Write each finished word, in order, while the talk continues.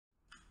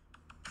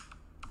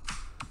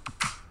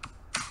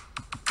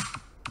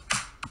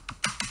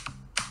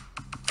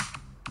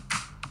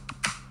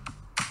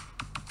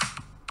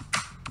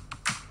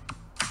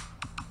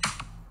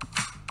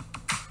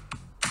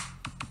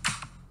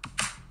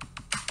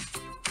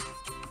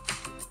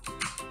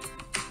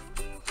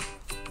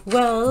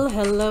Well,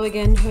 hello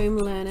again, home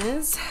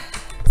learners.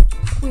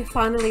 We're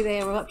finally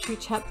there. We're up to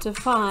chapter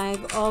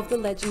 5 of The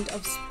Legend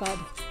of Spud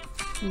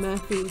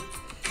Murphy.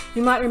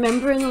 You might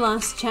remember in the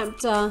last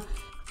chapter,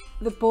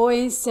 the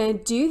boys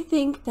said, do you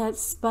think that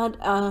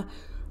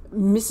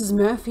Mrs.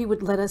 Murphy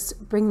would let us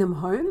bring them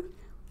home?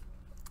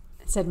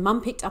 I said,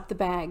 Mum picked up the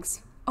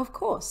bags. Of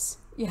course.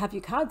 You have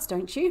your cards,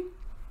 don't you?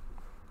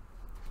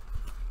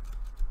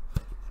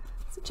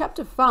 So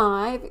chapter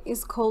 5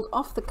 is called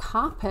Off the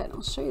Carpet.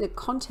 I'll show you the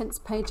contents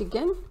page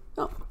again.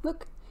 Oh,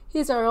 look.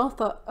 Here's our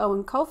author,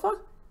 Eoin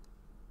Colfer.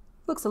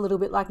 Looks a little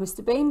bit like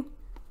Mr. Bean.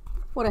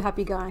 What a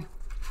happy guy.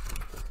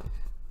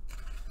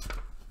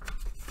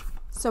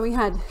 So we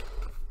had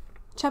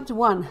chapter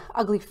 1,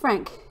 Ugly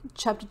Frank.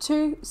 Chapter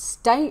 2,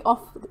 Stay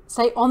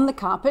on the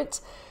Carpet.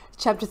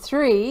 Chapter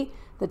 3,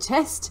 The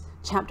Test.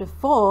 Chapter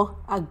 4,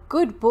 A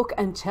Good Book.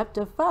 And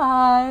chapter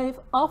 5,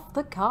 Off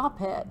the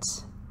Carpet,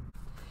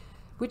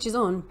 which is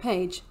on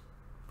page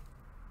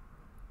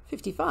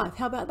 55.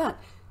 How about that?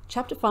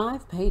 Chapter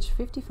 5, page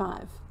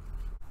 55.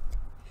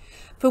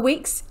 For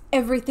weeks,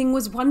 everything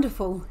was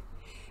wonderful.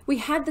 We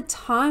had the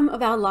time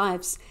of our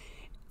lives.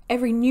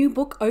 Every new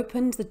book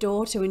opened the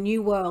door to a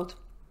new world.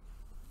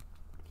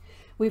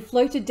 We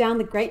floated down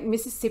the great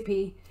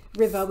Mississippi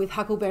River with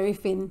Huckleberry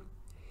Finn.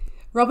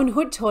 Robin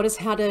Hood taught us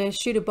how to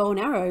shoot a bow and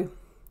arrow.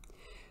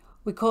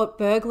 We caught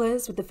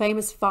burglars with the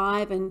famous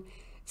 5, and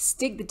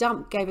Stig the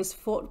Dump gave us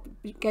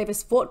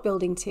fort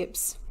building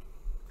tips.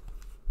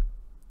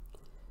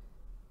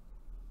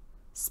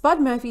 Spud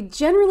Murphy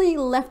generally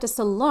left us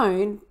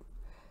alone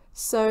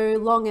so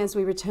long as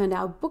we returned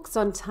our books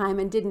on time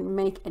and didn't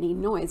make any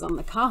noise on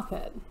the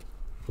carpet.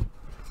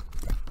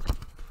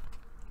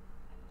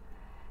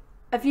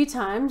 A few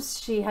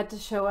times she had to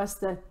show us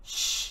the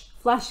shh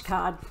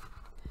flashcard,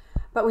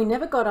 but we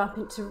never got up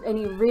into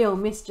any real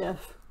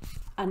mischief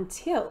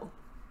until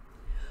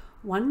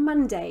one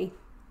Monday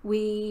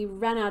we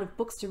ran out of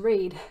books to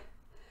read.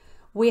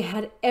 We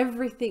had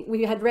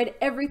read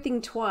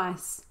everything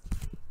twice,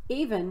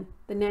 even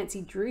the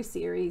Nancy Drew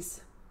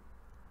series.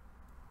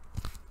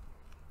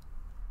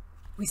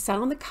 We sat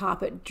on the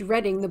carpet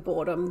dreading the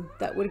boredom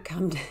that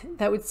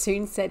would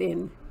soon set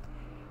in.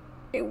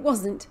 It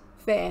wasn't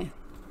fair.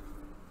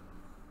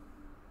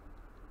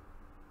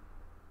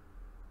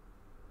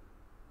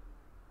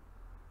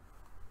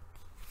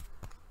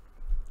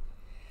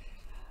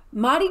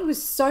 Marty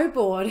was so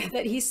bored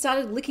that he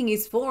started licking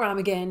his forearm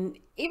again,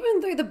 even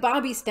though the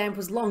Barbie stamp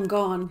was long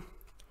gone.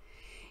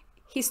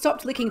 He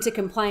stopped licking to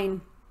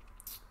complain.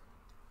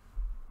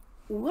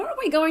 "What are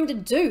we going to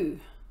do?"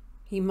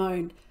 he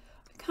moaned.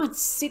 "I can't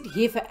sit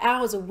here for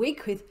hours a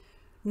week with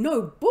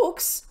no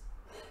books."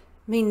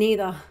 "Me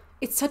neither.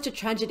 It's such a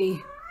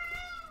tragedy."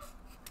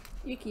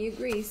 Yuki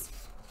agrees.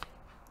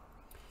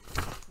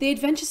 The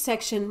adventure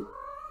section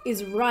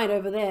is right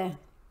over there.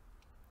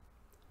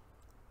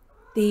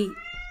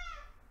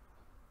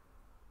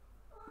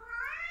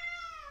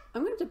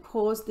 I'm going to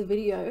pause the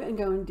video and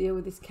go and deal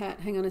with this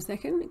cat. Hang on a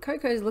second.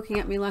 Coco's looking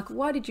at me like,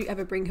 why did you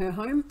ever bring her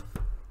home?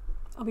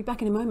 I'll be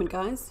back in a moment,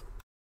 guys.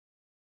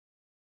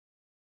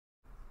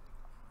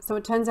 So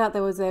it turns out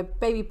there was a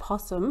baby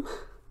possum,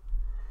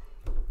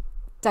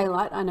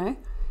 daylight, I know,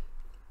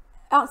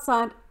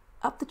 outside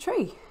up the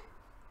tree.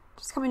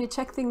 Just coming to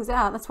check things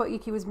out. That's what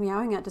Yuki was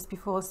meowing at just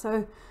before.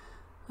 So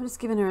I'm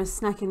just giving her a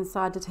snack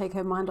inside to take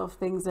her mind off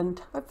things and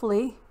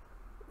hopefully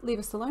leave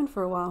us alone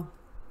for a while.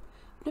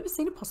 I've never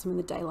seen a possum in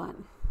the daylight.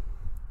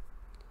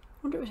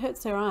 I wonder if it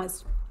hurts their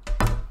eyes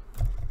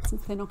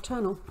since they're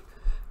nocturnal.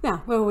 Now,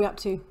 where are we up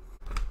to?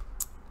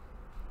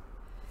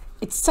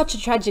 It's such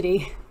a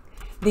tragedy.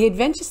 The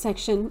adventure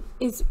section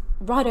is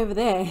right over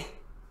there.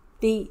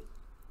 The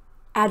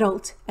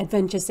adult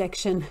adventure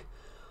section.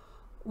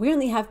 We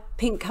only have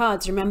pink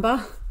cards,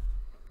 remember?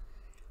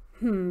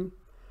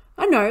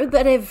 I know,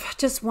 but if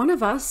just one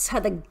of us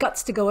had the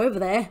guts to go over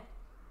there,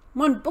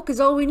 one book is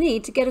all we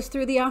need to get us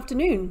through the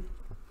afternoon.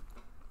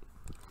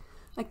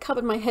 I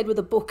covered my head with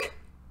a book.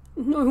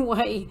 No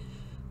way.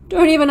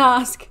 Don't even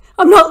ask.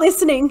 I'm not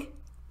listening.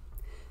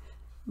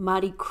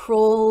 Marty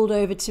crawled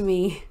over to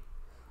me.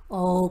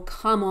 "Oh,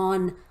 come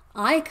on.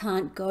 I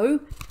can't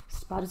go.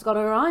 Spud has got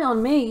her eye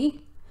on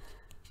me."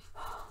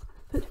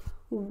 "But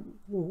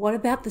what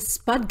about the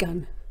Spud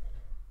gun?"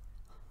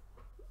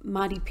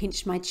 Marty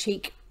pinched my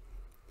cheek.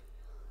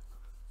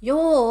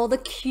 "You're the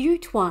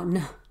cute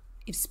one.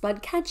 If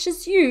Spud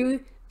catches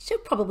you, she'll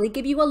probably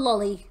give you a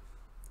lolly."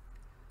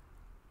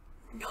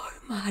 "No,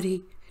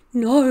 Marty,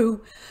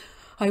 no,"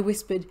 I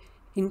whispered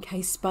in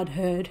case Spud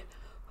heard.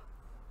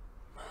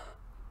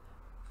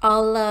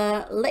 "I'll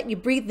let you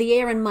breathe the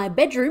air in my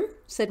bedroom,"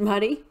 said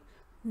Marty.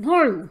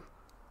 "No,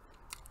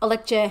 I'll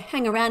let you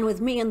hang around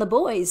with me and the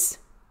boys."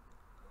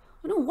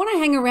 "I don't want to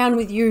hang around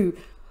with you."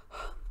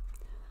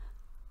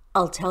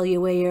 "I'll tell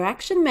you where your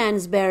action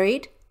man's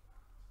buried."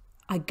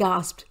 I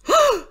gasped.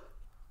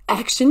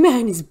 "Action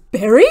man is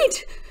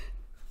buried?"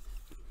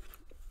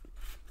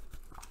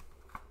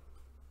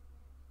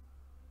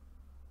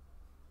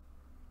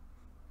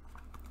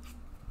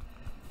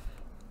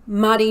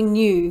 Marty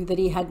knew that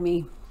he had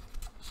me.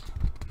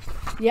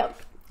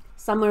 Yep,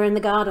 somewhere in the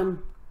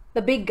garden.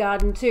 The big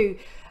garden too.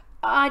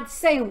 I'd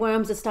say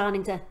worms are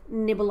starting to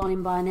nibble on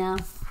him by now.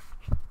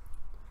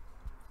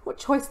 What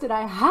choice did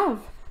I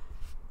have?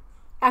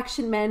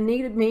 Action Man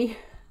needed me,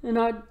 and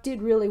I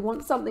did really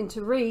want something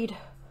to read.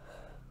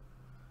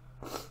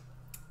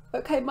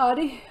 Okay,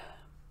 Marty,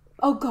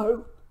 I'll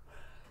go,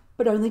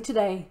 but only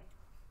today.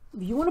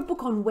 If you want a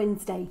book on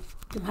Wednesday,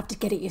 you'll have to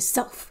get it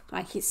yourself,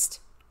 I hissed.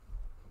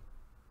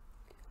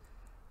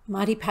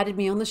 Marty patted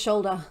me on the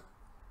shoulder.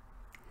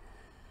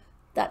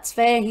 That's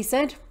fair, he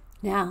said.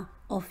 Now,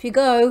 off you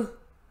go.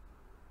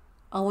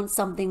 I want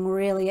something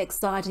really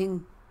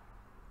exciting.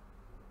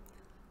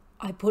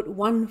 I put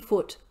one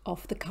foot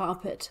off the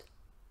carpet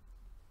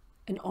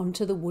and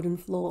onto the wooden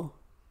floor.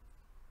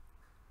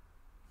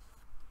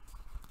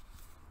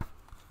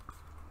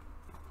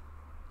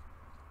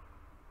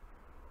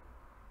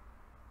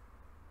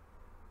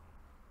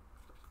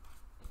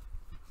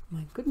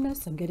 My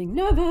goodness, I'm getting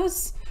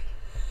nervous.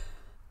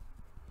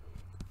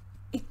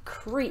 It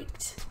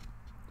creaked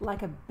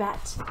like a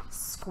bat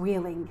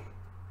squealing.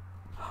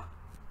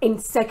 In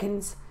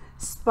seconds,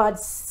 Spud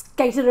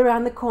skated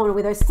around the corner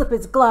with her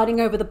slippers gliding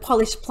over the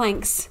polished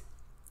planks.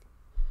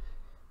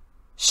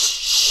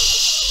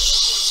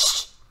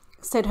 Shh,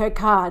 said her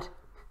card.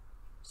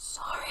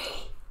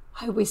 Sorry,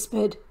 I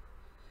whispered.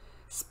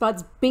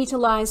 Spud's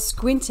beetle eyes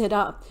squinted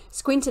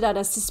at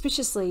us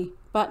suspiciously,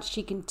 but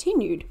she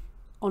continued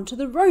onto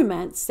the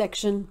romance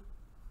section.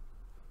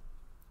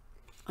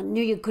 I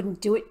knew you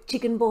couldn't do it,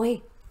 chicken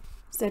boy,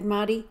 said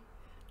Marty.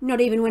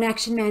 Not even when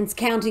Action Man's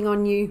counting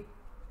on you.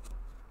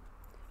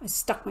 I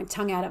stuck my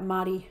tongue out at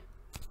Marty.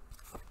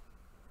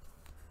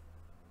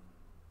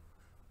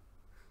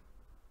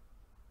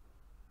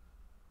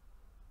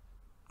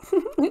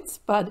 It's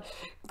Spud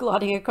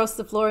gliding across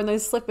the floor in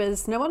those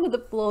slippers. No wonder the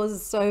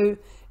floor's so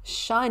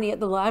shiny at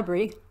the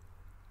library.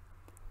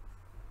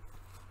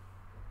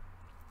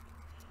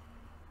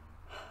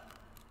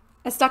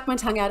 I stuck my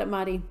tongue out at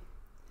Marty.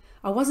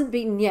 I wasn't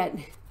beaten yet.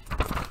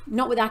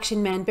 Not with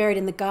Action Man buried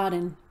in the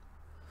garden.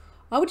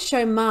 I would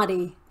show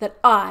Marty that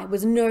I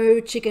was no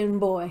chicken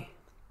boy.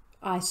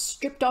 I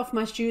stripped off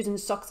my shoes and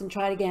socks and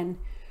tried again.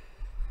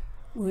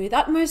 With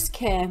utmost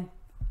care,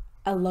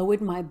 I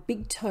lowered my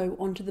big toe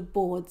onto the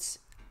boards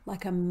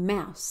like a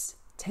mouse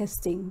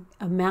testing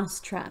a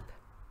mousetrap.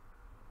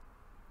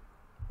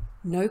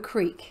 No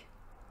creak,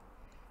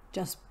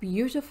 just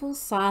beautiful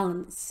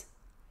silence.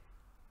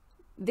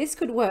 This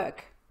could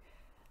work.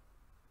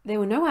 There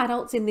were no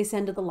adults in this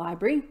end of the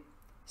library,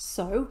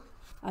 so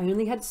I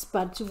only had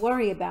Spud to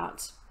worry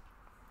about.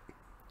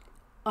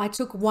 I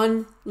took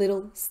one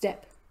little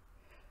step,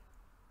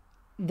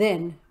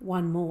 then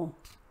one more.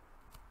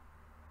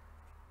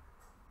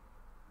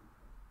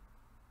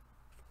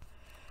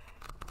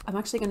 I'm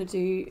actually going to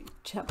do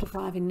chapter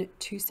 5 in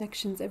 2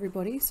 sections,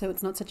 everybody, so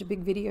it's not such a big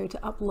video to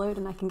upload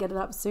and I can get it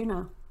up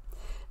sooner.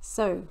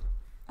 So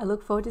I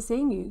look forward to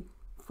seeing you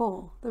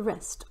for the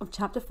rest of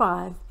chapter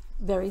 5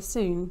 very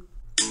soon.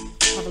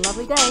 Have a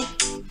lovely day.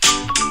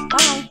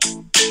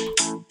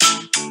 Bye.